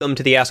Welcome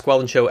to the Ask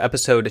Weldon Show,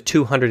 episode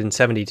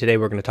 270. Today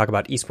we're going to talk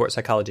about Esport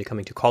Psychology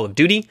coming to Call of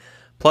Duty,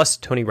 plus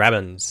Tony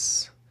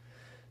Robbins.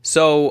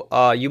 So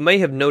you may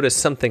have noticed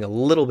something a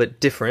little bit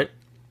different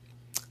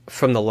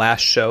from the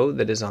last show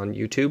that is on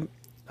YouTube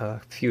a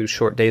few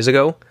short days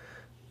ago.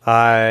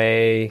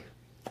 I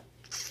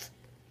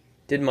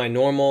did my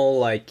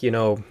normal,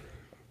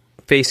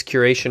 face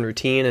curation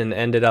routine and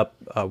ended up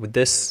with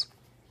this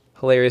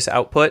hilarious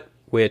output,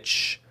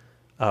 which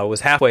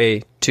was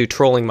halfway to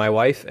trolling my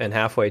wife and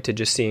halfway to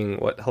just seeing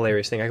what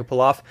hilarious thing I could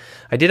pull off.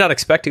 I did not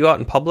expect to go out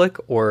in public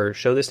or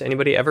show this to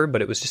anybody ever,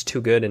 but it was just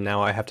too good, and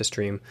now I have to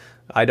stream.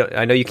 I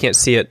know you can't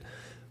see it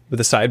with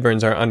the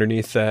sideburns are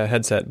underneath the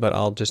headset, but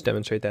I'll just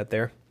demonstrate that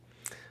there.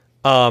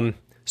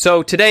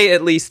 So today,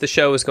 at least, the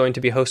show is going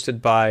to be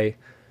hosted by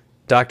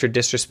Dr.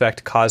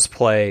 Disrespect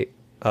Cosplay,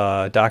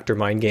 Dr.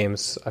 Mind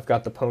Games. I've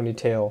got the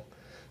ponytail,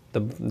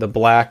 the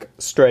black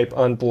stripe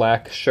on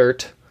black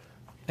shirt,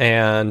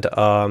 and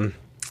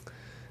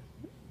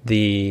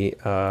the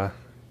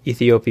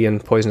Ethiopian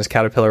poisonous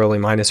caterpillar, only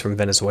mine is from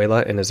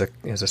Venezuela and is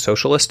a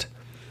socialist.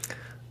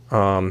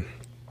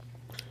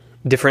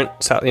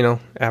 Different,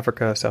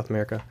 Africa, South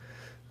America.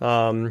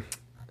 So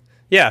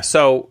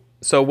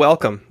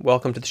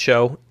welcome to the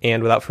show.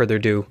 And without further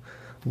ado,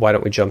 why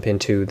don't we jump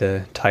into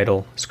the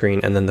title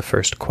screen and then the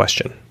first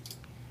question.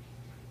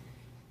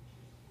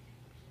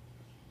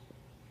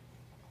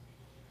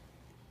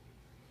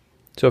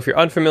 So if you're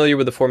unfamiliar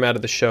with the format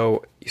of the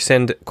show, you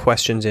send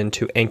questions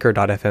into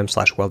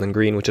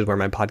anchor.fm/WeldonGreen, which is where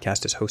my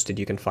podcast is hosted.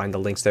 You can find the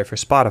links there for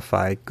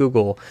Spotify,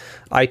 Google,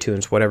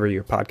 iTunes, whatever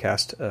your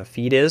podcast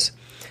feed is.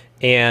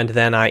 And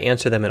then I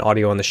answer them in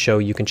audio on the show.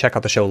 You can check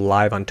out the show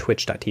live on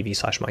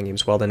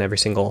twitch.tv/MyGamesWeldon every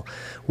single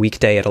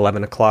weekday at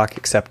 11 o'clock,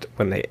 except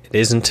when it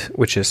isn't,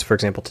 which is, for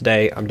example,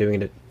 today. I'm doing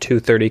it at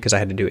 2:30 because I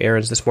had to do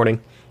errands this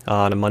morning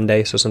on a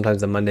Monday. So sometimes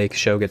the Monday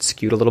show gets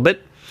skewed a little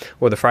bit,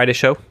 or the Friday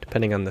show,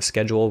 depending on the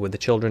schedule with the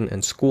children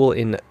and school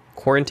in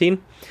quarantine.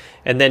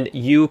 And then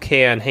you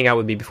can hang out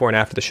with me before and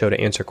after the show to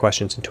answer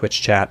questions in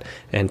Twitch chat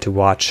and to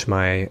watch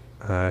my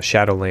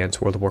Shadowlands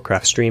World of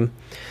Warcraft stream.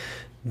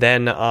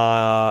 Then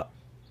that's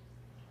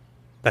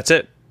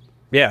it.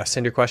 Yeah,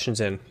 send your questions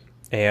in,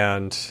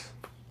 and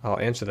I'll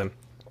answer them.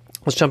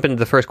 Let's jump into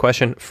the first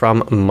question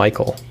from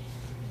Michael.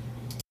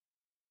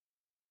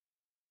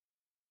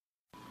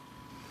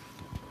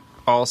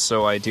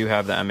 Also, I do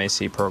have the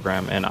MAC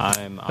program, and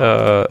I'm...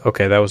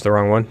 Okay, that was the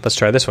wrong one. Let's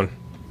try this one.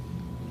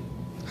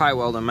 Hi,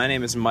 Weldon. My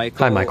name is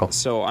Michael. Hi, Michael.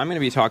 So I'm going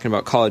to be talking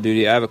about Call of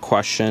Duty. I have a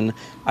question.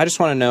 I just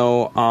want to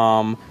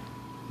know,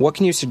 what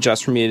can you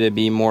suggest for me to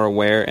be more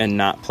aware and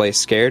not play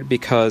scared?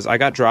 Because I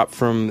got dropped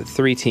from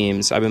 3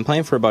 teams. I've been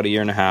playing for about a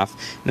year and a half.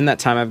 And in that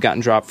time, I've gotten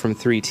dropped from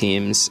 3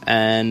 teams.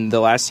 And the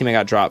last team I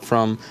got dropped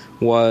from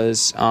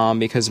was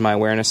because of my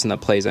awareness and the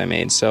plays I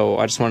made. So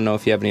I just want to know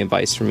if you have any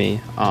advice for me.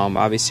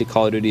 Obviously,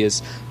 Call of Duty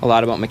is a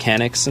lot about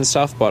mechanics and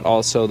stuff, but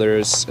also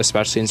there's,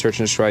 especially in Search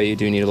and Destroy, you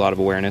do need a lot of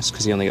awareness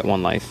because you only get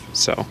one life.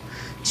 So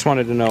just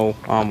wanted to know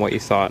what you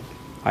thought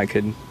I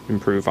could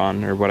improve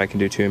on, or what I can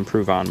do to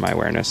improve on my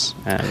awareness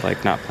and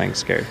not playing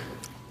scared.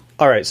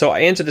 All right, so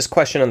I answered this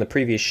question on the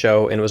previous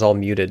show and it was all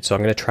muted, so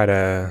I'm going to try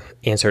to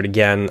answer it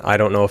again. I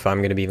don't know if I'm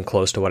going to be even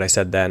close to what I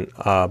said then,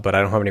 but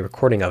I don't have any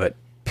recording of it.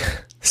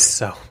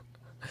 So,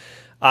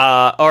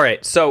 all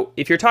right, so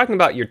if you're talking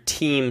about your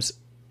teams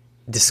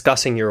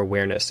discussing your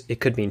awareness, it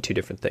could mean 2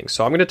 different things.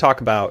 So I'm going to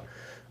talk about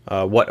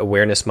what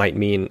awareness might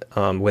mean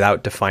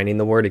without defining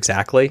the word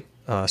exactly.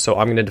 So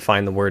I'm going to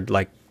define the word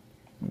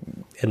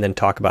and then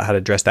talk about how to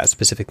address that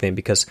specific thing,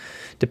 because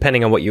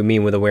depending on what you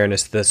mean with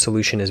awareness, the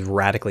solution is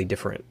radically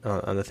different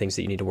on the things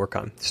that you need to work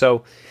on.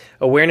 So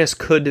awareness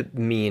could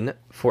mean,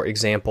 for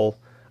example,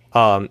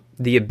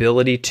 the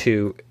ability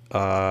to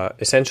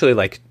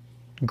essentially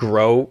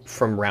grow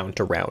from round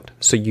to round.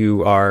 So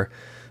you are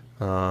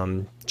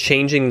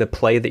changing the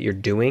play that you're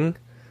doing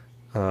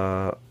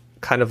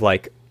kind of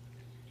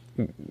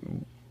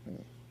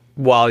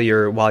while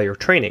you're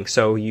training.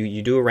 So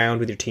you do a round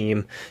with your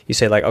team, you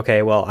say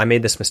okay, well, I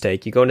made this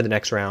mistake. You go into the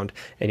next round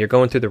and you're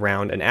going through the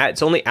round, and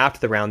it's only after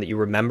the round that you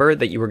remember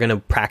that you were going to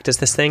practice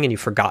this thing and you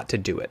forgot to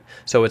do it.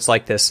 So it's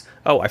like this,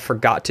 I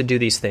forgot to do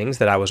these things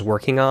that I was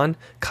working on,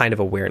 kind of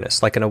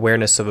awareness, like an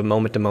awareness of a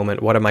moment to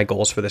moment. What are my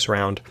goals for this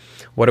round?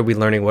 What are we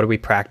learning? What are we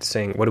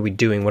practicing? What are we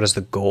doing? What is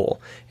the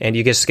goal? And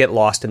you just get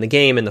lost in the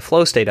game, in the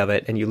flow state of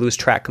it, and you lose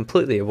track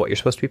completely of what you're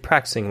supposed to be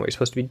practicing, what you're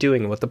supposed to be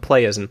doing, and what the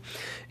play is,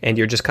 and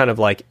you're just kind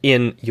of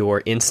in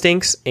your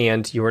instincts,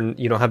 and you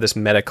don't have this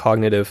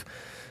metacognitive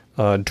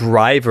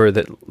driver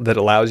that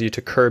allows you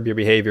to curb your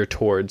behavior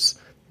towards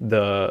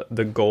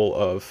the goal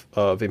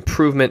of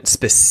improvement,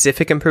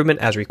 specific improvement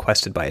as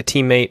requested by a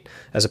teammate,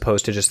 as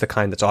opposed to just the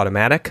kind that's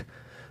automatic,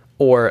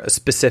 or a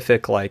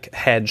specific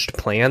hedged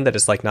plan that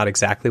is not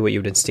exactly what you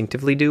would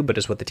instinctively do, but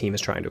is what the team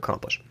is trying to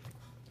accomplish.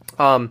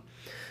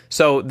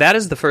 So that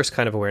is the first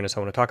kind of awareness I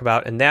want to talk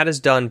about, and that is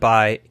done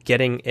by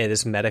getting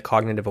this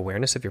metacognitive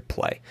awareness of your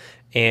play.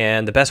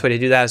 And the best way to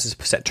do that is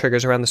to set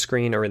triggers around the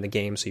screen or in the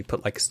game. So you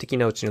put sticky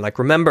notes and you're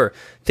remember,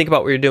 think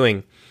about what you're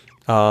doing.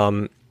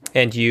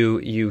 and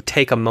you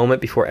take a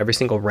moment before every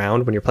single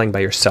round when you're playing by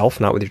yourself,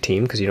 not with your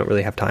team, because you don't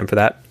really have time for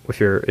that if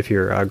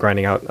you're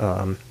grinding out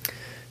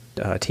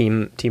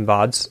team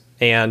VODs,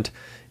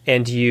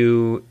 and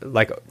you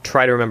like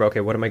try to remember,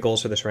 okay, what are my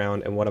goals for this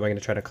round, and what am I going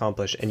to try to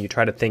accomplish, and you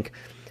try to think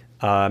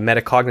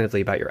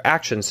metacognitively about your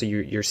actions. So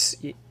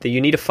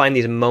you need to find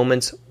these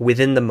moments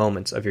within the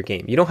moments of your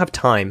game. You don't have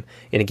time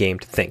in a game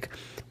to think,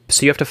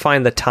 so you have to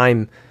find the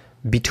time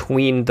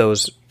between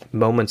those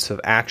moments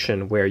of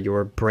action where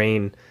your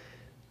brain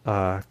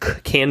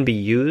can be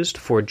used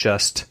for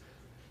just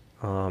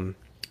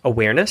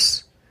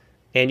awareness,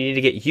 and you need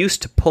to get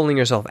used to pulling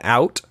yourself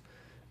out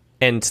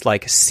and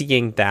like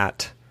seeing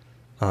that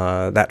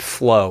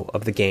flow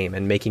of the game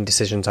and making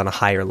decisions on a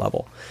higher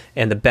level.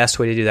 And the best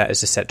way to do that is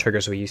to set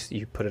triggers where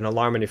you put an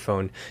alarm on your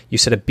phone, you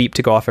set a beep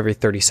to go off every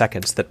 30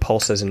 seconds that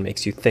pulses and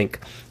makes you think.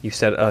 You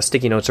set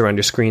sticky notes around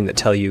your screen that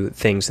tell you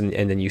things, and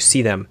then you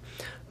see them.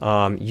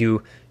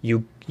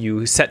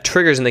 You set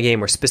triggers in the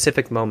game, or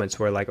specific moments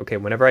where, like, okay,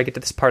 whenever I get to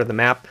this part of the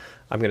map,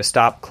 I'm going to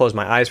stop, close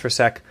my eyes for a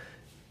sec,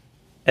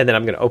 and then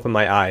I'm going to open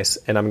my eyes,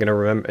 and I'm going to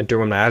remember, and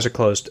when my eyes are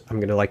closed, I'm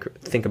going to like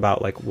think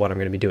about like what I'm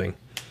going to be doing.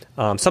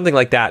 Something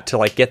like that to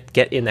like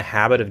get in the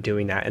habit of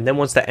doing that. And then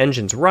once the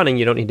engine's running,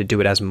 you don't need to do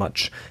it as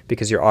much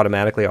because you're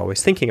automatically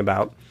always thinking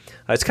about.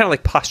 It's kind of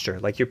like posture.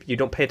 Like you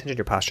don't pay attention to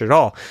your posture at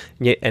all,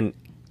 and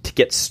to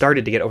get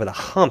started, to get over the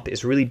hump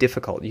is really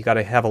difficult. You got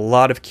to have a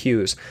lot of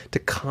cues to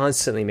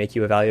constantly make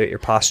you evaluate your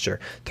posture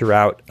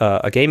throughout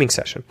a gaming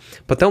session.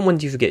 But then when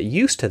you get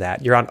used to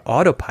that, you're on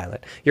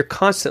autopilot. You're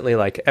constantly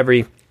like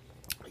every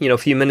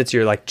few minutes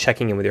you're like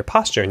checking in with your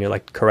posture, and you're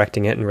like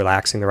correcting it and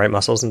relaxing the right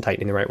muscles and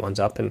tightening the right ones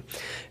up, and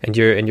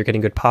you're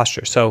getting good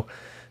posture. So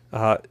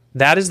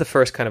that is the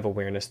first kind of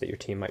awareness that your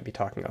team might be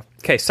talking of.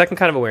 Okay, second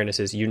kind of awareness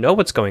is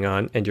what's going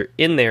on, and you're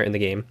in there in the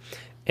game,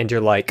 and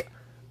you're like,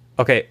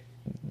 okay,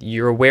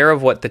 you're aware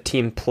of what the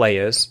team play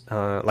is.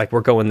 Like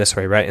we're going this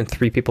way, right? And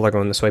 3 people are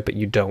going this way, but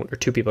you don't. Or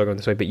 2 people are going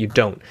this way, but you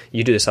don't.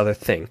 You do this other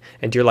thing.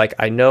 And you're like,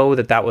 I know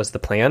that was the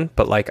plan,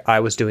 but like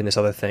I was doing this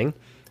other thing.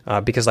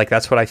 Because like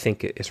that's what I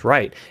think is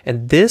right.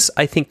 And this,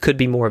 I think, could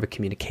be more of a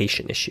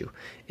communication issue.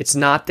 It's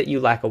not that you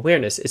lack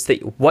awareness. It's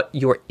that what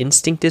your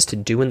instinct is to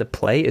do in the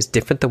play is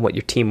different than what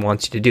your team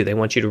wants you to do. They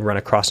want you to run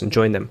across and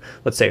join them,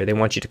 let's say, or they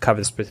want you to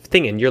cover this specific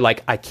thing. And you're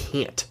like, I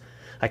can't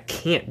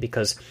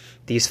because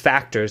these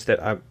factors that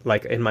are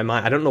like in my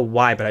mind, I don't know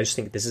why, but I just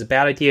think this is a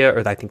bad idea,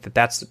 or I think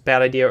that's a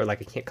bad idea, or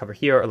like I can't cover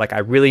here, or like I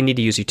really need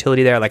to use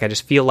utility there. Like I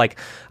just feel like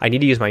I need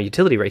to use my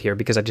utility right here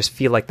because I just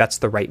feel like that's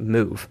the right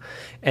move.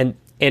 And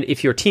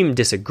if your team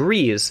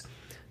disagrees,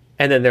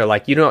 and then they're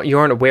like, you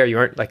aren't aware, you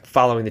aren't like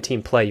following the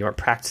team play, you aren't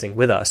practicing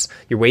with us,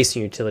 you're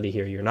wasting utility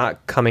here, you're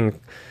not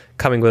coming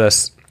with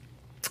us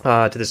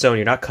to the zone,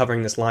 you're not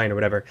covering this line or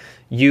whatever.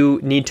 You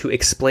need to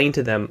explain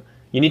to them.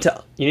 You need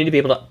to be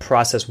able to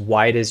process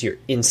why it is your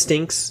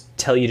instincts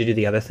tell you to do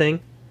the other thing,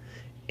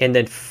 and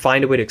then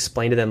find a way to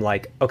explain to them,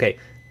 like, okay,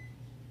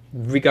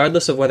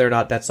 regardless of whether or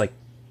not that's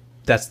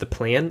the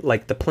plan,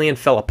 like the plan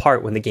fell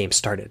apart when the game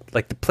started.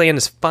 Like the plan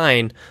is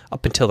fine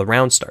up until the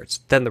round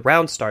starts. Then the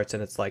round starts,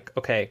 and it's like,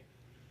 okay,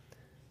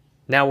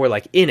 now we're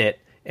like in it,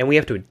 and we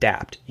have to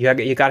adapt. You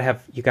gotta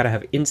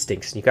have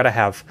instincts, and you gotta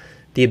have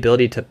the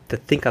ability to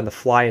think on the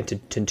fly and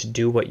to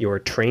do what you're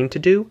trained to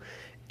do.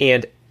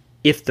 And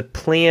if the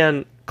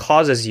plan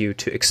causes you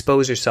to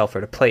expose yourself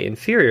or to play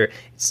inferior,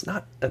 it's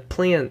not a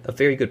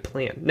very good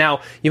plan. Now,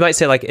 you might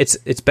say like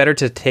it's better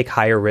to take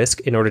higher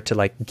risk in order to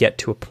like get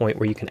to a point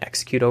where you can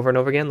execute over and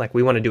over again. Like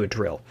we want to do a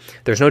drill.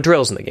 There's no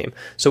drills in the game.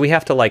 So we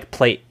have to like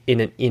play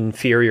in an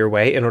inferior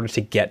way in order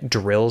to get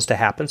drills to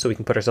happen, so we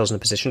can put ourselves in a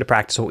position to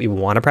practice what we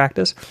want to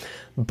practice.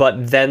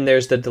 But then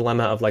there's the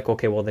dilemma of like,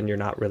 okay, well then you're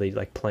not really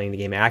like playing the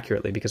game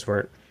accurately, because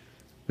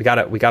we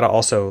gotta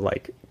also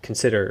like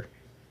consider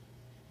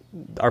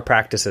our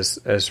practice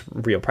as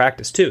real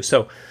practice too.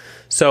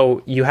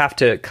 So you have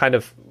to kind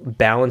of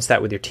balance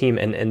that with your team,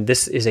 and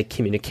this is a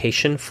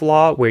communication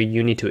flaw where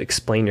you need to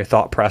explain your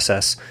thought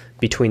process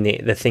between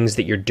the things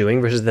that you're doing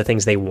versus the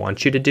things they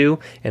want you to do,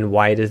 and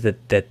why it is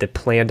that the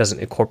plan doesn't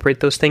incorporate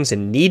those things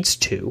and needs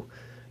to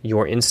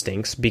your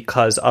instincts,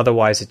 because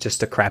otherwise it's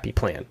just a crappy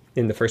plan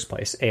in the first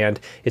place, and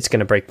it's going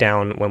to break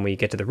down when we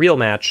get to the real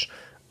match.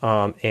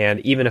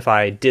 And even if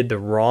I did the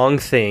wrong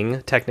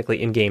thing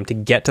technically in game to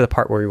get to the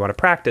part where we want to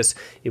practice,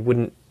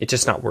 it's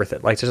just not worth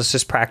it. Like let's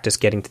just practice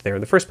getting to there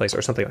in the first place,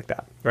 or something like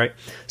that, right?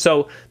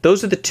 So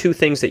those are the 2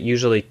 things that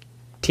usually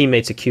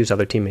teammates accuse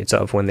other teammates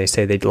of when they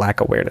say they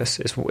lack awareness.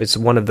 It's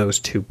one of those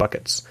 2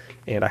 buckets.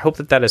 And I hope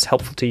that is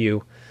helpful to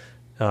you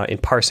in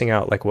parsing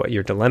out like what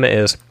your dilemma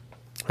is,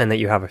 and that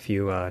you have a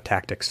few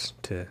tactics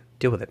to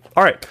deal with it.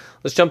 All right,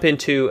 let's jump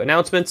into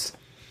announcements.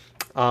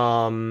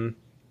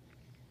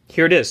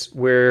 Here it is.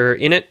 We're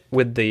in it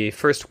with the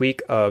first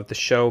week of the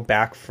show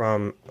back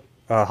from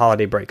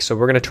holiday break. So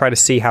we're going to try to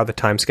see how the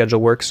time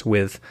schedule works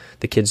with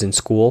the kids in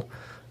school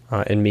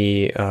and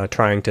me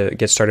trying to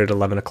get started at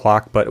 11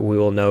 o'clock. But we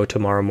will know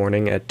tomorrow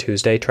morning at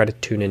Tuesday. Try to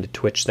tune into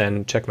Twitch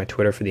then. Check my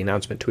Twitter for the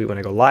announcement tweet when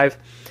I go live.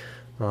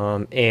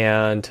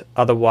 And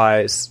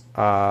otherwise,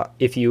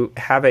 if you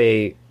have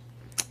a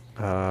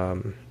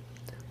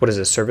what is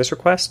it, a service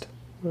request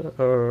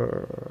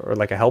or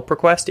like a help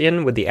request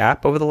in with the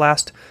app over the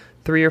last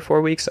 3 or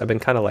 4 weeks. I've been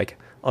kind of like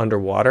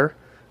underwater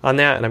on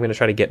that, and I'm going to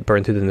try to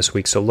burn through them this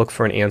week. So look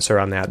for an answer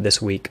on that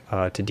this week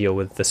to deal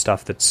with the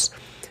stuff that's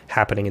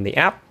happening in the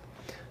app.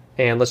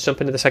 And let's jump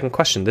into the second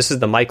question. This is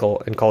the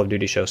Michael and Call of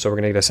Duty show, so we're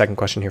going to get a second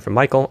question here from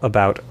Michael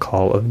about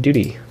Call of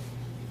Duty.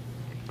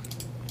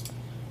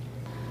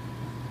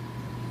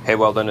 Hey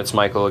Weldon, it's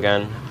Michael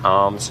again.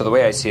 So the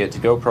way I see it, to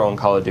go pro in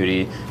Call of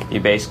Duty, you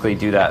basically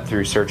do that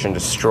through search and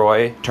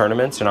destroy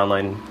tournaments and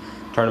online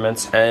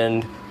tournaments,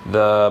 and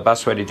the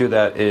best way to do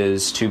that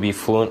is to be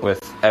fluent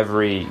with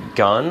every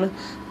gun,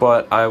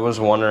 but I was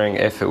wondering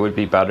if it would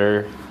be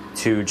better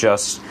to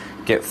just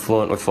get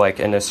fluent with like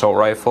an assault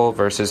rifle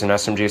versus an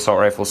SMG assault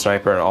rifle,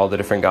 sniper, and all the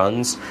different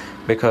guns,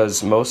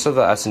 because most of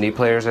the S&D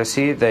players I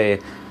see,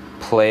 they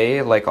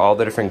play like all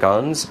the different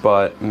guns,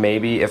 but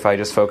maybe if I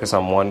just focus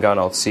on one gun,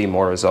 I'll see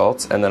more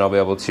results, and then I'll be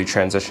able to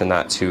transition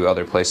that to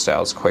other play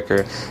styles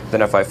quicker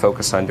than if I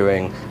focus on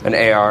doing an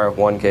AR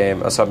one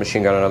game, a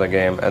submachine gun another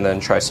game, and then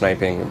try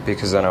sniping,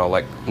 because then I'll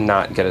like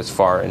not get as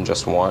far in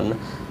just one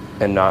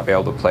and not be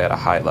able to play at a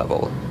high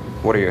level.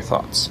 What are your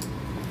thoughts?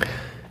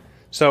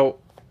 So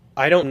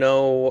I don't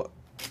know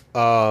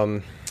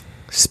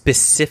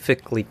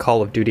specifically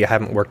Call of Duty. I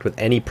haven't worked with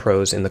any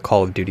pros in the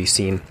Call of Duty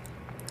scene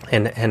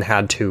and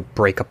had to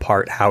break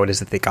apart how it is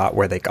that they got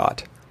where they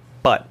got.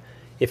 But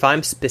if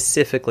I'm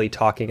specifically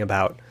talking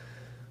about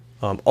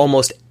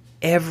almost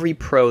every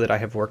pro that I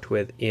have worked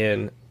with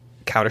in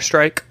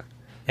Counter-Strike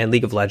and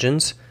League of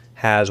Legends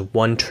has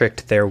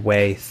one-tricked their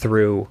way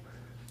through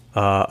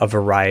a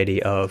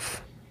variety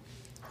of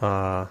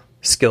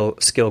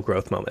skill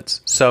growth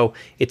moments. So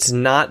it's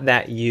not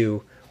that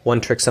you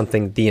one-trick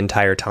something the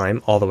entire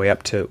time, all the way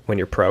up to when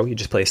you're pro. You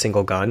just play a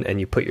single gun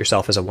and you put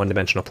yourself as a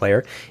one-dimensional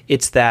player.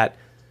 It's that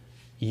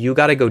you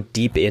got to go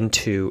deep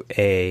into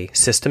a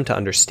system to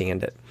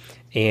understand it.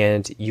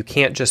 And you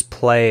can't just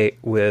play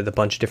with a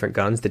bunch of different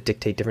guns that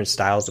dictate different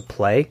styles of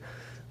play.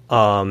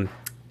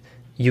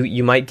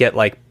 You might get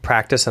like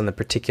practice on the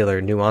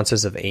particular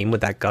nuances of aim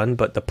with that gun,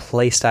 but the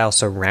play style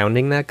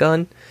surrounding that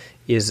gun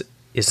is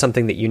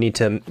something that you need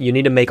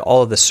to make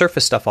all of the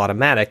surface stuff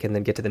automatic and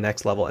then get to the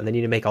next level, and then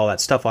you need to make all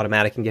that stuff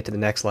automatic and get to the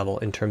next level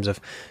in terms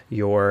of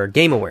your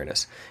game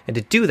awareness. And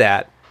to do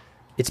that,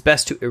 it's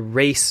best to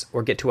erase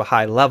or get to a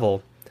high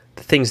level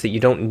the things that you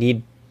don't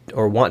need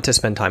or want to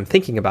spend time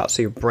thinking about,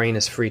 so your brain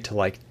is free to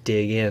like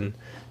dig in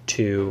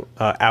to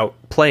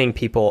outplaying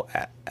people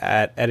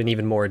at an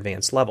even more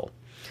advanced level.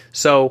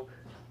 So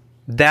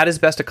that is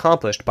best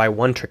accomplished by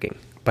one-tricking,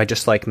 by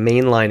just like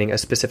mainlining a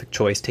specific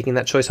choice, taking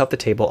that choice off the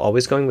table,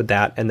 always going with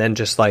that, and then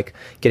just like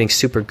getting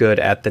super good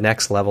at the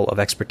next level of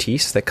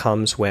expertise that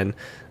comes when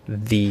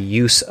the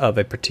use of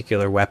a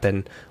particular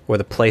weapon or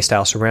the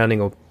playstyle surrounding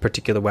a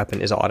particular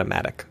weapon is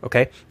automatic.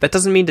 Okay? That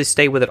doesn't mean to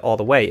stay with it all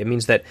the way. It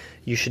means that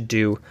you should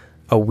do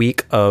a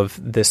week of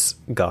this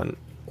gun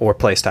or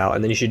playstyle,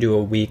 and then you should do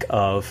a week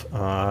of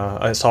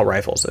assault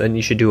rifles, and then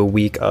you should do a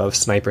week of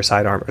sniper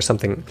sidearm or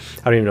something.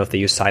 I don't even know if they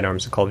use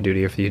sidearms in Call of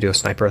Duty or if you do a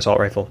sniper assault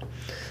rifle.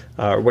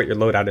 Or what your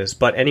loadout is.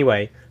 But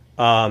anyway,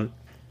 I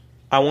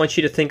want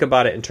you to think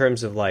about it in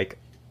terms of like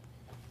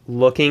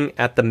looking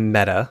at the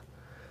meta,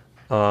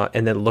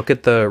 and then look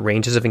at the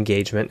ranges of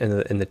engagement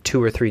and the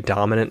 2 or 3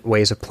 dominant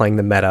ways of playing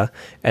the meta,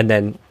 and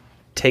then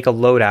take a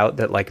loadout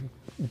that like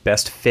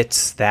best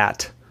fits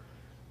that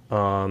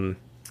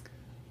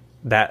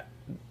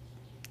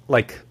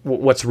like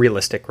what's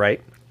realistic,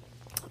 right?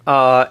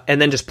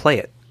 And then just play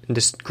it and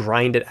just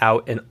grind it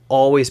out, and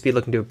always be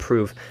looking to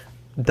improve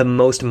the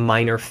most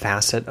minor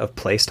facet of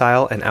play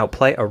style and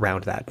outplay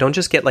around that. Don't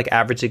just get like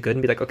averagely good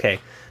and be like, okay,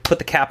 put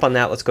the cap on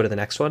that, let's go to the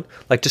next one.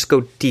 Like just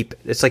go deep.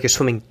 It's like you're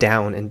swimming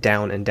down and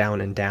down and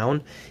down and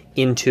down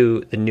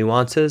into the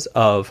nuances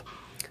of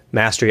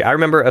mastery. I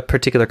remember a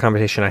particular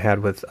conversation I had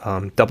with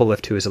Double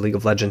Lift, who is a League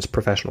of Legends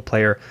professional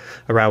player,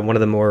 around one of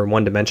the more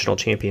one-dimensional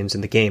champions in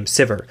the game,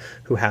 Sivir,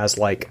 who has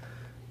like,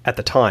 at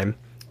the time,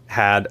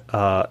 had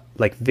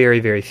like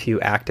very, very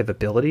few active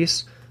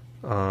abilities,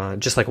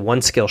 just like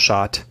one skill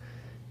shot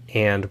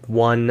and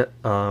one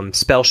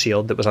spell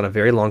shield that was on a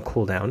very long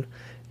cooldown,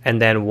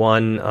 and then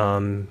one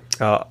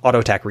auto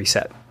attack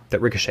reset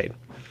that ricocheted,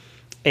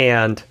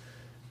 and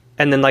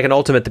then like an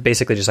ultimate that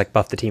basically just like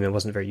buffed the team and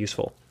wasn't very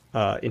useful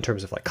in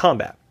terms of like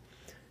combat.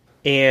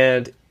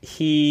 And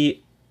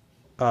he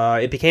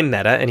it became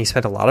meta, and he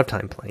spent a lot of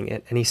time playing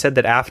it. And he said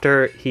that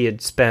after he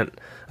had spent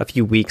a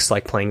few weeks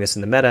like playing this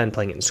in the meta and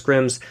playing it in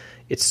scrims,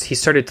 he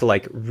started to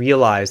like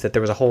realize that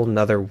there was a whole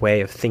nother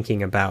way of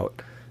thinking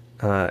about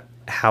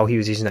how he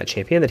was using that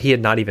champion that he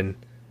had not even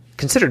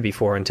considered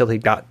before until he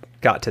got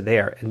to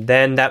there. And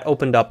then that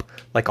opened up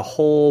like a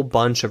whole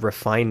bunch of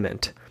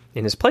refinement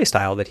in his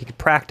playstyle that he could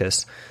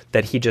practice,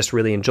 that he just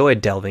really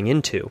enjoyed delving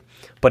into.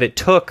 But it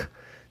took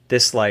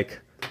this like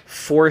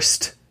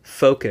forced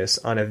focus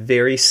on a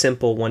very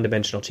simple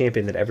one-dimensional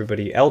champion that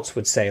everybody else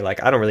would say,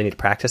 like, I don't really need to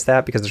practice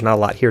that because there's not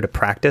a lot here to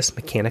practice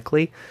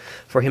mechanically,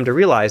 for him to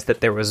realize that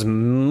there was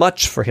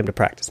much for him to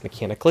practice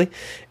mechanically,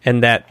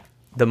 and that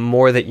the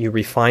more that you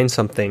refine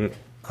something,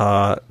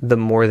 the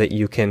more that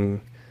you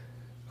can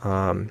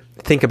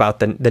think about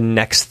the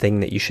next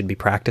thing that you should be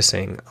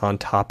practicing on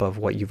top of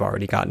what you've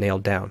already got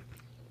nailed down.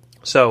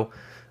 So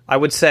I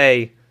would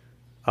say,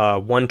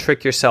 one,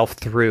 trick yourself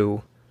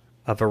through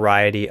a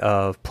variety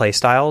of play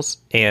styles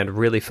and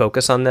really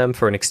focus on them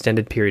for an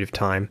extended period of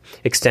time.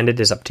 Extended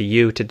is up to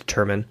you to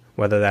determine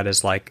whether that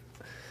is like,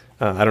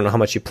 I don't know how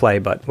much you play,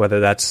 but whether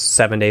that's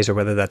 7 days or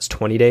whether that's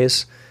 20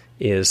 days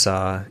is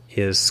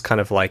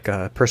kind of like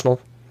a personal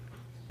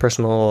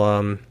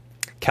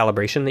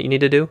calibration that you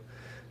need to do.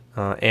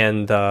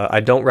 And I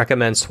don't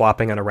recommend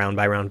swapping on a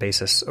round-by-round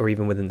basis or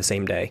even within the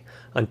same day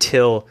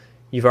until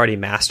you've already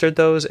mastered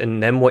those,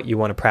 and then what you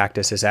want to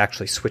practice is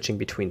actually switching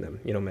between them,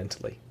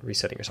 mentally,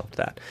 resetting yourself to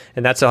that.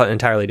 And that's an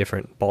entirely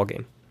different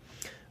ballgame.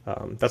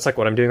 That's like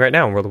what I'm doing right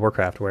now in World of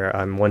Warcraft, where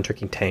I'm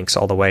one-tricking tanks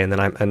all the way, and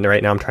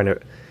right now I'm trying to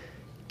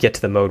get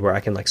to the mode where I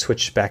can like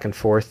switch back and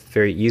forth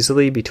very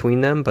easily between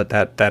them, but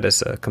that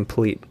is a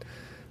complete...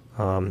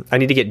 I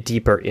need to get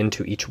deeper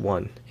into each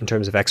one in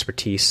terms of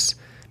expertise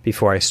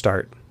before I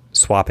start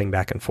swapping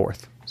back and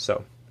forth.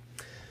 So,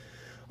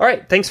 all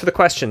right, thanks for the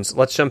questions.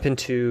 Let's jump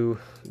into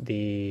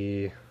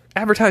the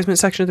advertisement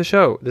section of the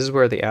show. This is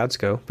where the ads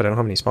go, but I don't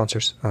have any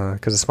sponsors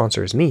because the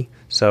sponsor is me.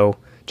 So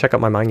check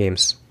out my Mind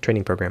Games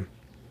training program,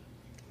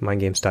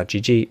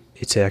 mindgames.gg.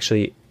 It's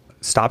actually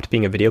stopped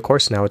being a video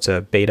course. Now it's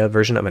a beta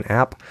version of an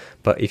app.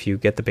 But if you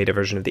get the beta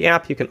version of the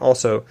app, you can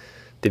also,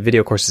 the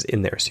video course is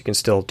in there. So you can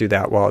still do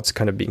that while it's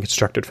kind of being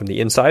constructed from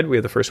the inside. We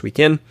have the first week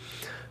in.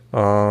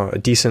 A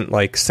decent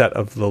like set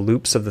of the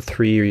loops of the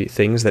 3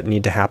 things that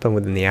need to happen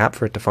within the app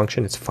for it to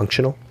function. It's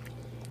functional.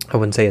 I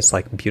wouldn't say it's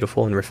like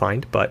beautiful and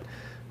refined, but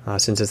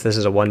since this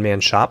is a one-man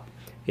shop,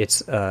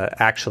 it's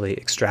actually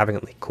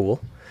extravagantly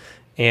cool.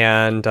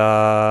 And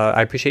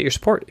I appreciate your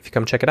support if you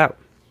come check it out.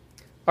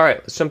 All right,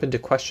 let's jump into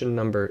question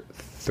number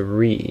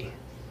 3.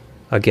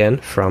 Again,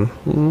 from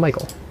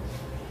Michael.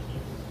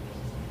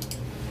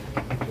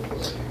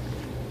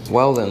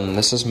 Weldon,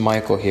 this is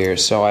Michael here.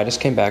 So I just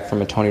came back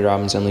from a Tony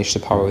Robbins Unleash the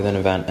Power Within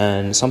event,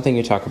 and something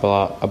you talk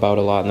about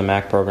a lot in the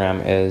MAC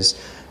program is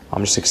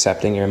just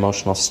accepting your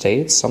emotional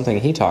states. Something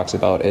he talks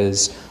about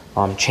is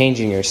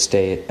changing your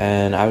state,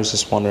 and I was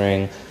just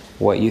wondering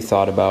what you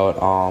thought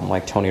about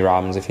like Tony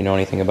Robbins, if you know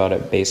anything about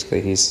it.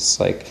 Basically, he's just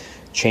like,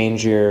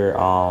 change your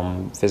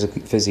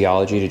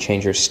physiology to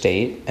change your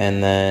state,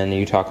 and then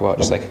you talk about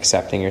just like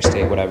accepting your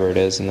state, whatever it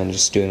is, and then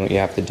just doing what you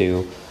have to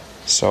do.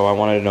 So I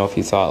wanted to know if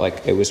you thought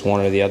like it was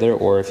one or the other,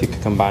 or if you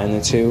could combine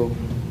the two.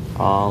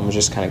 I was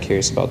just kind of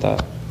curious about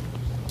that.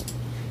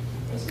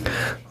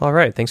 All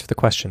right, thanks for the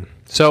question.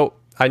 So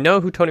I know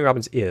who Tony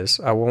Robbins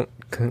is. I won't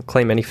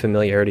claim any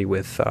familiarity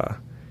with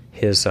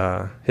his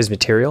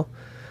material.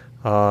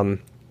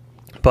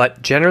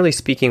 But generally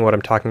speaking, what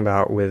I'm talking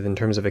about in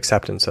terms of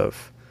acceptance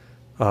of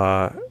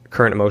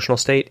current emotional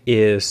state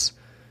is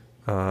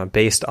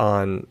based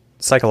on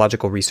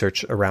psychological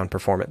research around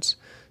performance.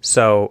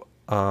 So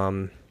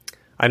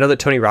I know that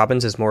Tony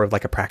Robbins is more of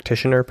like a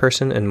practitioner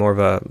person and more of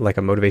a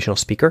motivational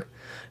speaker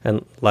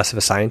and less of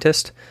a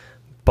scientist.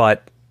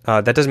 But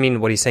that doesn't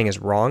mean what he's saying is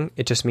wrong.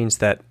 It just means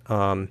that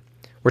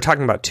we're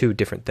talking about 2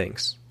 different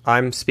things.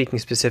 I'm speaking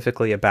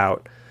specifically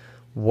about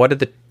what are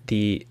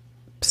the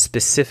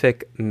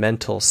specific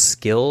mental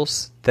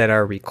skills that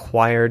are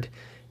required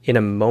in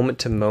a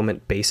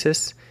moment-to-moment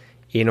basis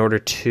in order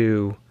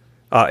to,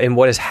 in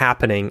what is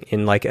happening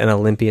in like an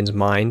Olympian's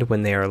mind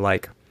when they are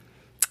like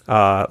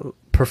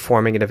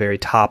performing at a very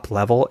top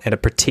level at a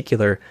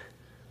particular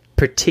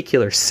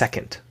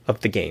second of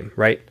the game,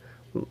 right?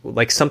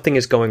 Like something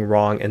is going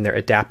wrong and they're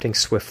adapting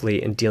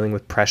swiftly and dealing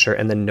with pressure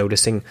and then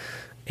noticing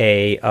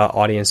a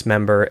audience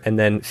member and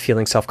then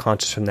feeling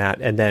self-conscious from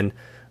that and then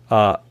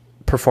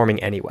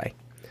performing anyway.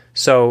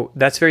 So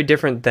that's very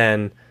different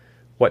than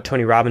what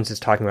Tony Robbins is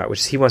talking about, which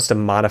is he wants to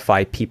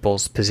modify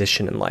people's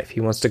position in life. He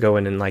wants to go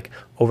in and like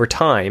over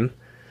time,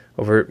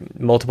 over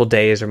multiple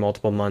days or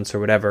multiple months or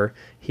whatever,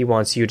 he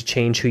wants you to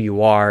change who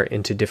you are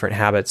into different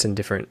habits and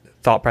different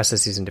thought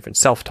processes and different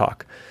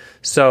self-talk.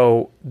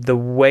 So the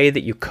way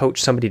that you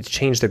coach somebody to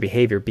change their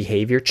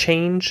behavior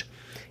change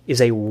is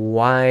a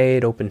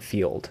wide open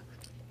field.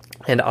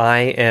 And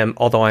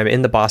although I'm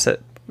in the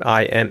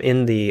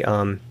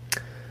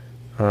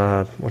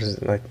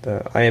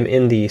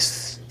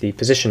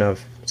position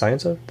of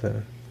science of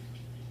the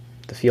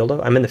field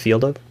of, I'm in the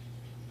field of,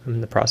 I'm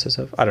in the process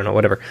of, I don't know,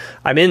 whatever.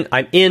 I'm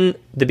in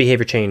the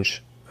behavior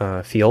change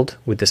field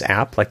with this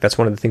app. Like that's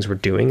one of the things we're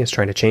doing is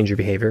trying to change your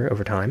behavior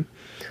over time.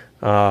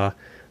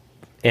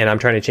 And I'm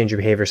trying to change your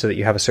behavior so that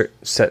you have a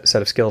certain set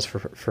of skills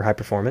for high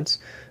performance.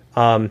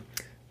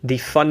 The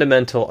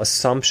fundamental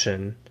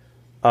assumption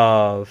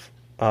of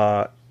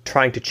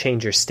trying to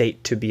change your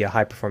state to be a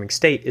high-performing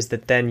state is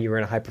that then you're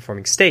in a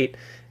high-performing state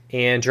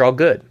and you're all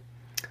good.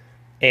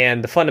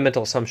 And the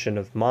fundamental assumption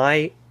of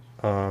my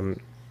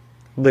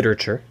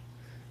literature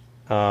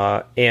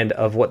and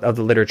of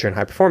the literature in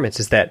high performance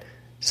is that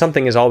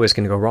something is always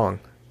going to go wrong.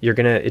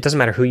 It doesn't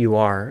matter who you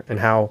are and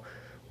how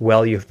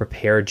well you've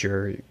prepared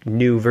your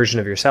new version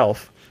of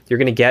yourself. you're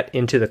going to get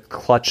into the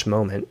clutch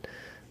moment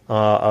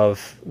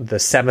of the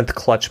 7th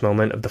clutch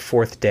moment of the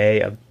 4th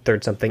day of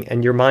third something,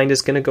 and your mind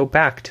is going to go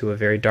back to a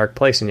very dark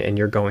place, and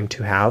you're going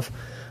to have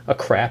a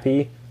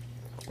crappy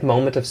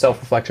moment of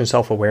self-reflection,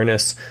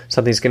 self-awareness.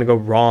 Something's going to go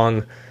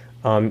wrong.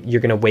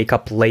 You're going to wake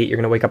up late. You're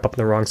going to wake up on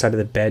the wrong side of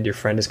the bed. Your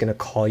friend is going to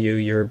call you.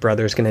 Your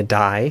brother's going to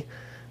die.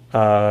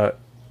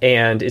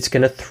 And it's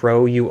going to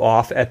throw you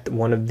off at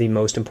one of the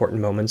most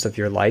important moments of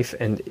your life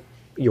and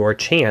your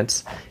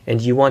chance. And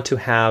you want to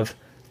have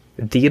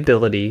the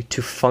ability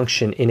to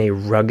function in a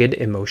rugged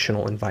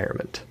emotional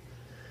environment.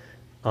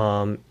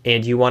 And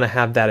you want to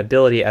have that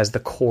ability as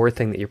the core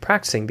thing that you're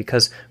practicing,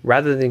 because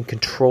rather than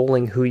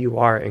controlling who you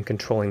are and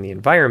controlling the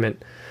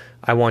environment,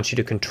 I want you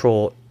to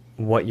control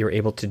what you're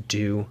able to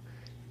do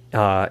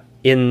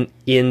in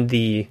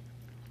the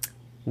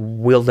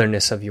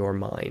wilderness of your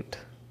mind.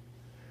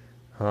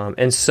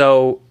 And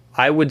so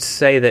I would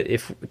say that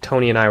if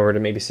Tony and I were to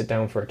maybe sit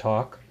down for a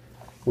talk,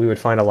 we would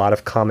find a lot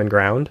of common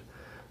ground.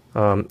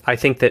 I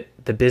think that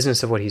the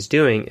business of what he's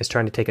doing is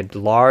trying to take a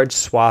large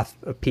swath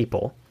of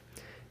people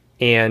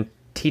and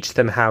teach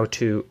them how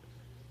to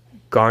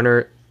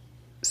garner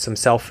some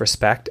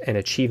self-respect and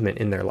achievement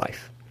in their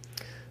life.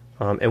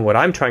 And what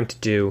I'm trying to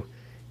do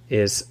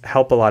is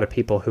help a lot of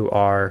people who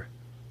are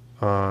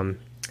kind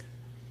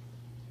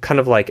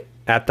of like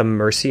at the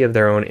mercy of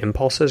their own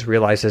impulses,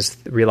 realize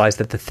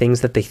that the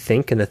things that they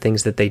think and the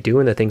things that they do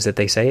and the things that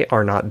they say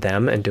are not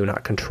them and do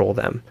not control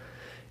them,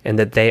 and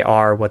that they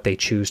are what they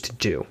choose to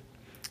do,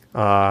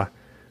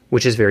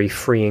 which is very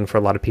freeing for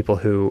a lot of people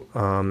who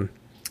are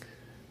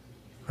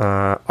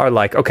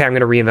like, okay, I'm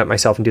going to reinvent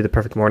myself and do the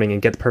perfect morning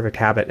and get the perfect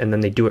habit, and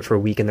then they do it for a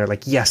week and they're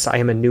like, yes, I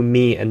am a new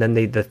me, and then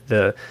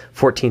the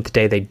 14th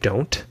day they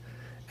don't,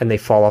 and they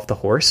fall off the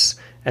horse,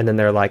 and then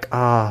they're like,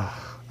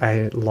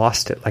 I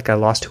lost it. Like I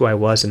lost who I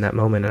was in that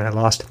moment, and I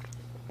lost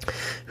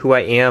who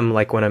I am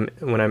like when I'm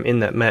in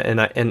that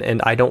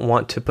and I don't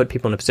want to put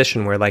people in a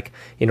position where, like,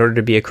 in order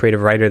to be a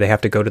creative writer, they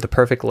have to go to the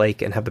perfect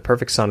lake and have the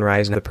perfect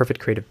sunrise and have the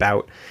perfect creative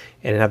bout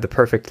and have the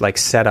perfect like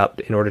setup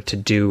in order to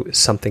do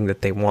something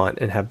that they want,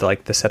 and have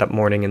like the setup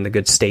morning and the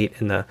good state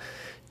and the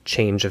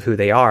change of who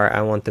they are.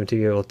 I want them to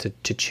be able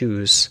to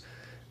choose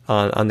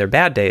on their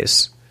bad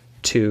days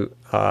to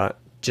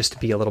just to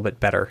be a little bit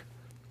better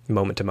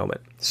moment to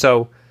moment.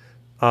 So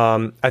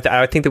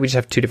I think that we just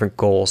have two different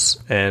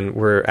goals, and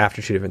we're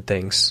after two different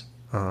things.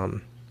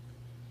 So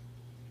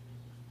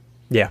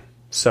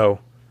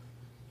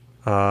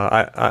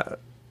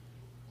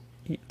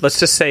let's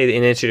just say,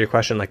 in answer to your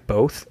question, like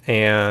both,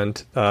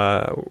 and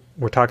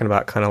we're talking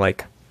about kind of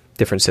like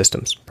different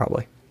systems,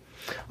 probably.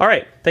 All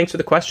right, thanks for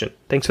the question.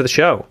 Thanks for the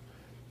show.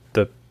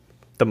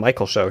 The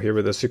Michael show here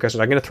with those two questions.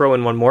 I'm going to throw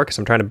in one more because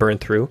I'm trying to burn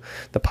through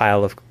the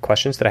pile of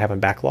questions that I have in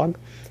backlog.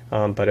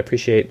 But I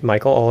appreciate,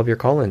 Michael, all of your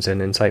call-ins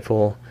and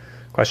insightful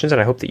questions, and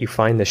I hope that you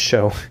find this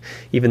show,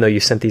 even though you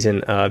sent these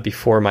in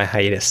before my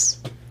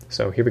hiatus.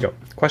 So here we go.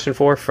 Question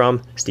 4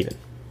 from Stephen.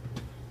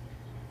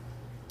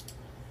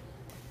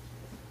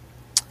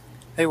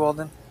 Hey,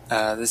 Weldon.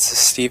 This is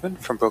Stephen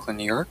from Brooklyn,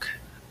 New York.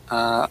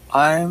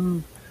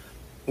 I'm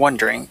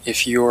wondering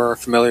if you're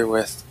familiar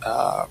with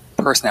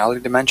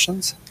personality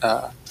dimensions,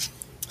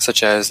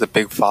 such as the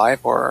Big Five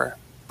or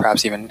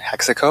perhaps even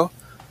Hexaco.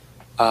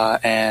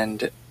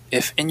 And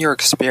if in your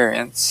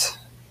experience,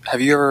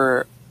 have you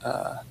ever,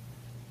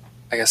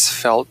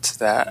 felt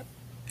that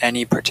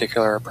any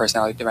particular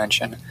personality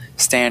dimension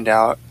stand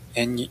out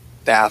in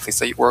the athletes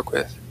that you work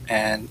with?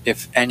 And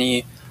if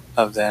any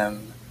of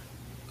them,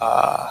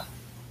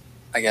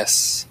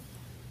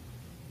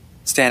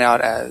 stand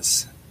out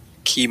as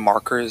key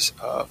markers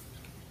of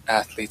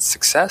athletes'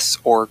 success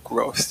or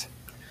growth?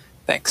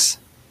 Thanks.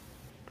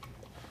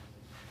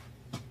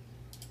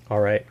 All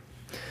right.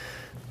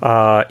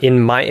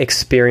 In my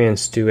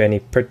experience, do any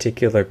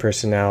particular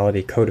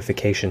personality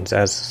codifications,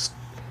 as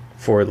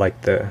for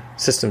like the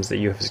systems that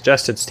you have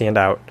suggested, stand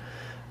out?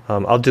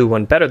 I'll do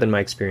one better than my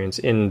experience.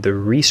 In the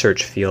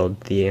research field,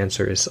 the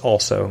answer is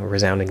also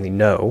resoundingly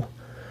no.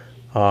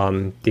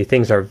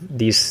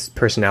 These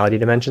personality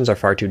dimensions are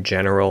far too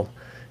general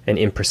and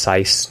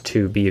imprecise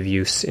to be of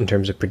use in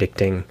terms of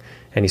predicting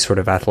any sort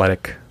of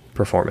athletic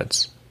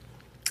performance.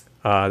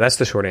 That's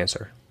the short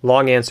answer.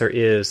 Long answer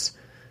is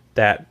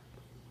that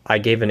I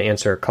gave an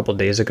answer a couple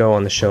days ago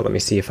on the show. Let me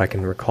see if I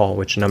can recall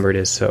which number it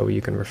is so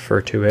you can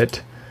refer to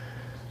it.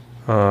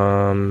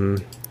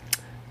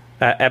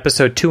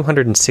 Episode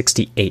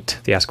 268,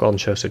 the Ask Weldon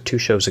show, so 2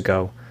 shows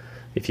ago,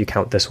 if you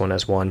count this one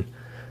as one.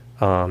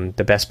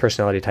 The best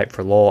personality type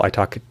for LOL, I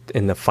talk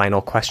in the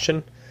final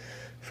question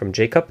from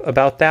Jacob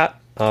about that.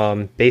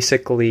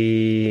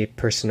 Basically,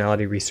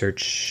 personality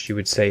research, you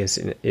would say,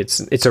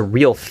 it's a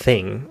real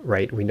thing,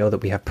 right? We know that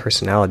we have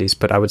personalities,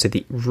 but I would say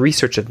the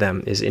research of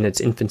them is in its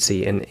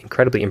infancy and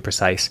incredibly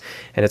imprecise.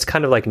 And it's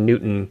kind of like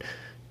Newton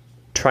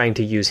trying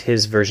to use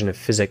his version of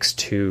physics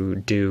to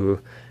do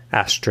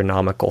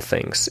astronomical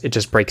things. It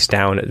just breaks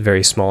down at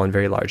very small and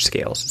very large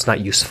scales. It's not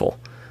useful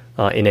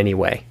in any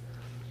way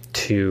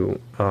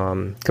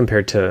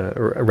compared to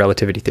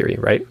relativity theory,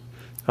 right?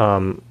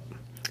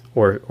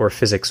 or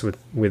physics with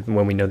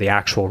when we know the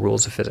actual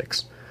rules of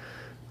physics.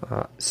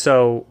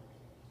 So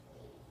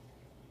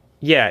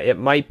yeah, it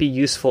might be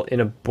useful in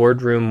a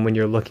boardroom when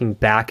you're looking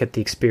back at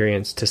the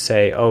experience to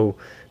say, oh,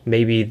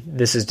 maybe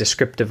this is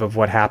descriptive of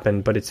what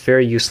happened, but it's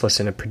very useless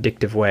in a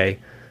predictive way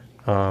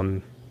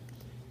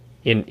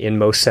in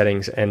most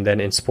settings. And then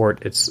in sport,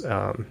 it's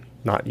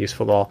not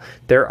useful at all.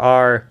 There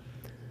are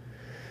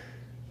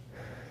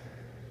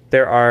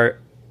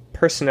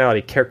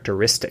personality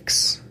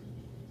characteristics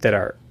that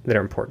are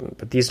important,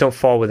 but these don't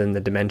fall within the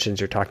dimensions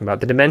you're talking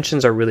about. The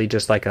dimensions are really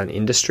just like an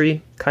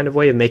industry kind of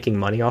way of making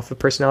money off of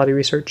personality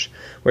research,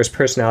 whereas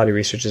personality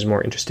research is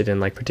more interested in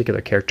like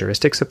particular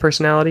characteristics of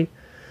personality,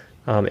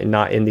 and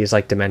not in these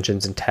like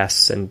dimensions and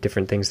tests and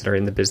different things that are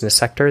in the business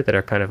sector that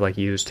are kind of like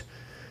used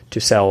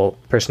to sell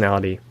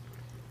personality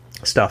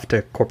stuff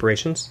to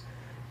corporations.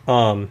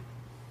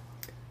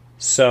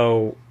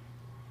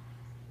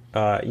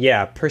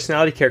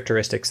 Personality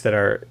characteristics that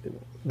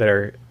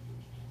are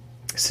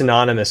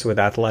synonymous with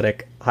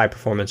athletic high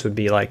performance would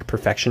be like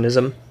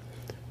perfectionism.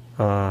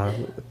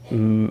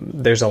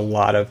 There's a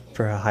lot of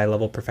high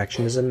level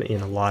perfectionism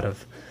in a lot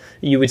of.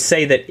 You would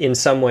say that in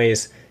some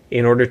ways,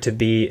 in order to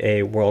be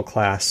a world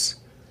class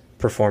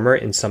performer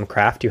in some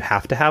craft, you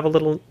have to have a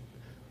little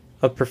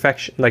of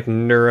perfection, like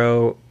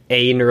neurotypical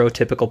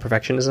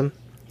perfectionism.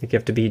 Like you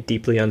have to be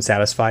deeply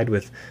unsatisfied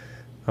with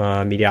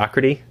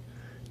mediocrity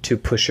to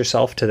push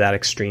yourself to that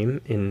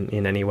extreme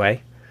in any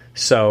way.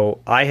 So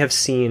I have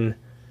seen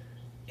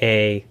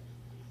that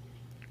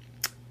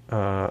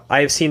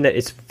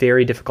it's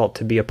very difficult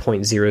to be a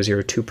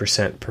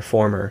 0.002%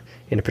 performer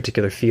in a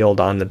particular field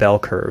on the bell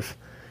curve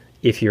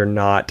if you're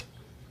not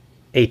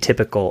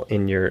atypical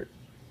in your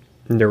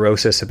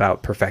neurosis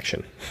about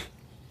perfection.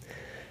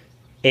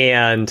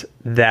 And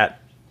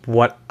that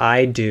what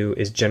I do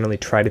is generally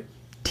try to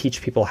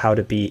teach people how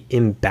to be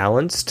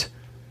imbalanced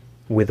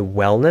with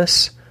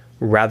wellness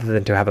rather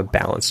than to have a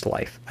balanced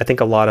life. I think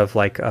a lot of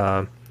like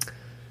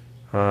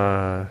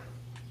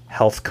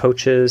health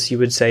coaches, you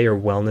would say, or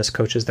wellness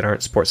coaches that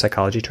aren't sports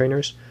psychology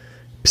trainers,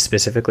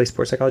 specifically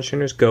sports psychology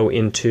trainers, go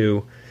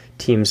into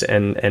teams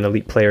and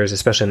elite players,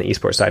 especially on the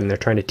esports side, and they're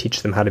trying to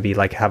teach them how to be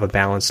like have a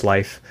balanced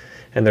life.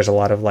 And there's a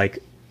lot of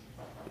like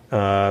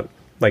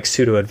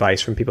pseudo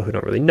advice from people who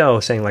don't really know,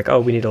 saying like, oh,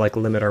 we need to like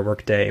limit our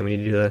work day and we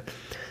need to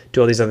do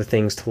all these other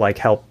things to like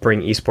help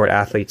bring esport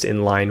athletes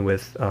in line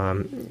with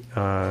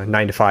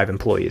 9-to-5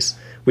 employees,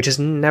 which is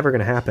never going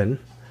to happen.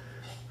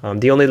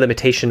 The only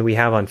limitation we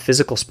have on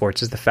physical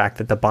sports is the fact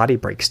that the body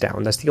breaks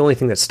down. That's the only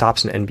thing that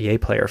stops an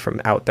NBA player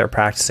from out there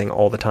practicing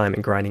all the time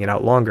and grinding it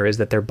out longer, is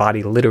that their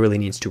body literally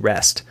needs to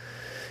rest.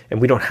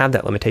 And we don't have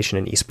that limitation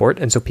in esport,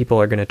 and so people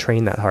are going to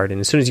train that hard.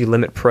 And as soon as you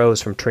limit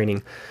pros from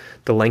training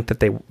the length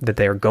that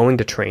they are going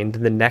to train,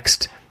 then the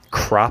next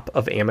crop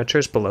of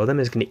amateurs below them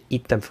is going to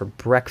eat them for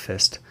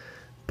breakfast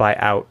by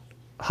out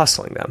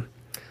hustling them.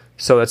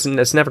 So that's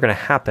never going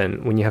to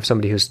happen when you have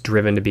somebody who's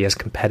driven to be as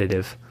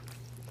competitive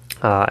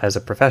as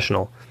a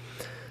professional.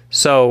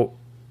 So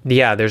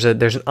yeah, there's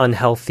an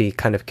unhealthy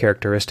kind of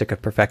characteristic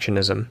of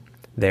perfectionism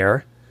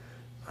there,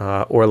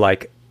 or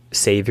like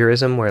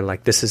saviorism, where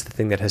like this is the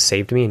thing that has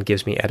saved me and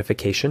gives me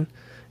edification,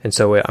 and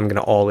so I'm going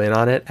to all in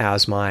on it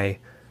as my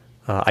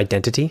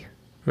identity,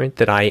 right?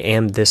 That I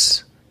am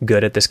this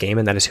good at this game,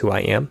 and that is who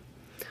I am,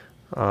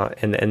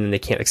 and then they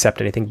can't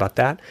accept anything but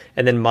that.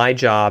 And then my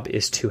job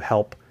is to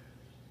help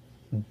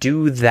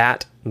do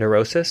that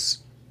neurosis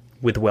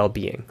with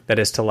well-being. That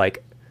is to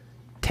like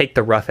take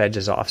the rough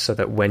edges off, so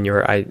that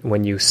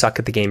when you suck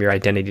at the game, your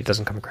identity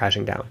doesn't come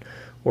crashing down,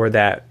 or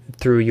that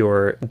through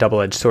your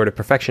double-edged sword of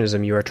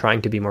perfectionism, you are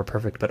trying to be more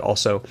perfect, but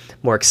also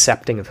more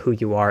accepting of who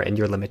you are and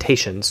your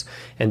limitations,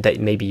 and that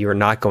maybe you're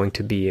not going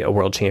to be a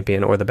world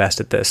champion or the best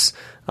at this,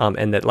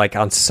 and that like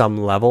on some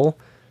level,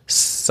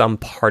 some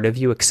part of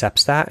you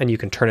accepts that, and you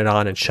can turn it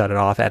on and shut it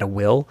off at a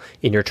will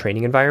in your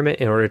training environment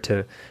in order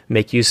to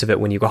make use of it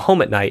when you go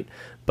home at night,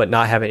 but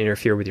not have it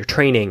interfere with your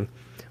training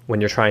when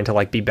you're trying to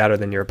like be better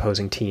than your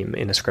opposing team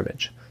in a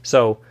scrimmage.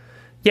 So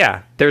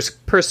yeah, there's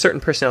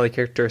certain personality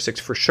characteristics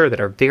for sure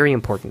that are very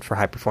important for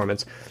high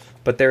performance,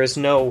 but there is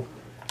no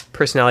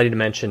personality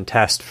dimension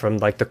test from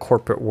like the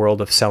corporate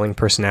world of selling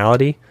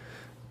personality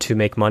to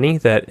make money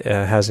that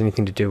has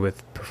anything to do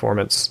with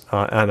performance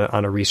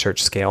on a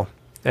research scale,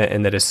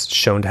 and that is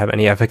shown to have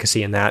any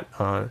efficacy in that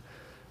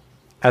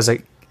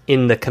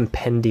in the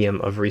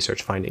compendium of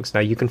research findings. Now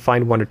you can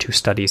find one or two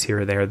studies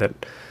here or there that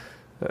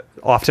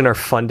often are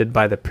funded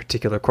by the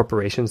particular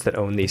corporations that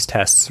own these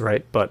tests,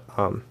 right? But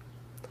I'm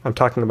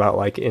talking about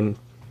like in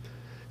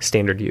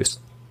standard use.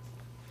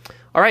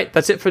 All right,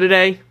 that's it for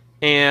today,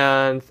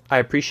 and I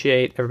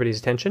appreciate everybody's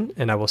attention,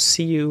 and I will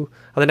see you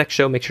on the next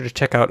show. Make sure to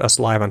check out us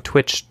live on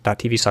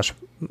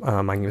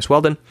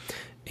twitch.tv/mygamesweldon,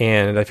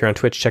 and if you're on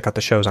Twitch, check out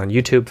the shows on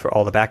YouTube for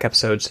all the back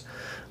episodes.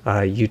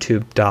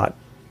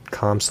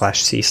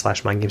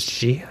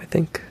 youtube.com/c/mindgamesgg, I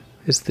think,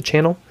 is the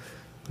channel.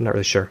 I'm not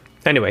really sure.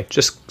 Anyway,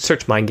 just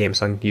search Mind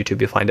Games on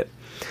YouTube, you'll find it.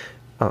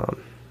 Or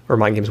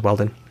Mind Games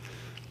Weldon.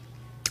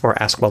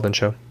 Or Ask Weldon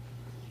Show.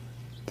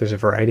 there's a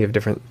variety of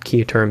different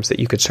key terms that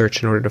you could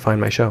search in order to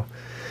find my show.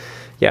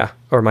 Yeah,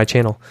 or my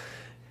channel.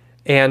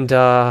 And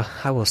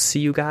I will see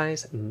you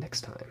guys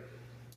next time.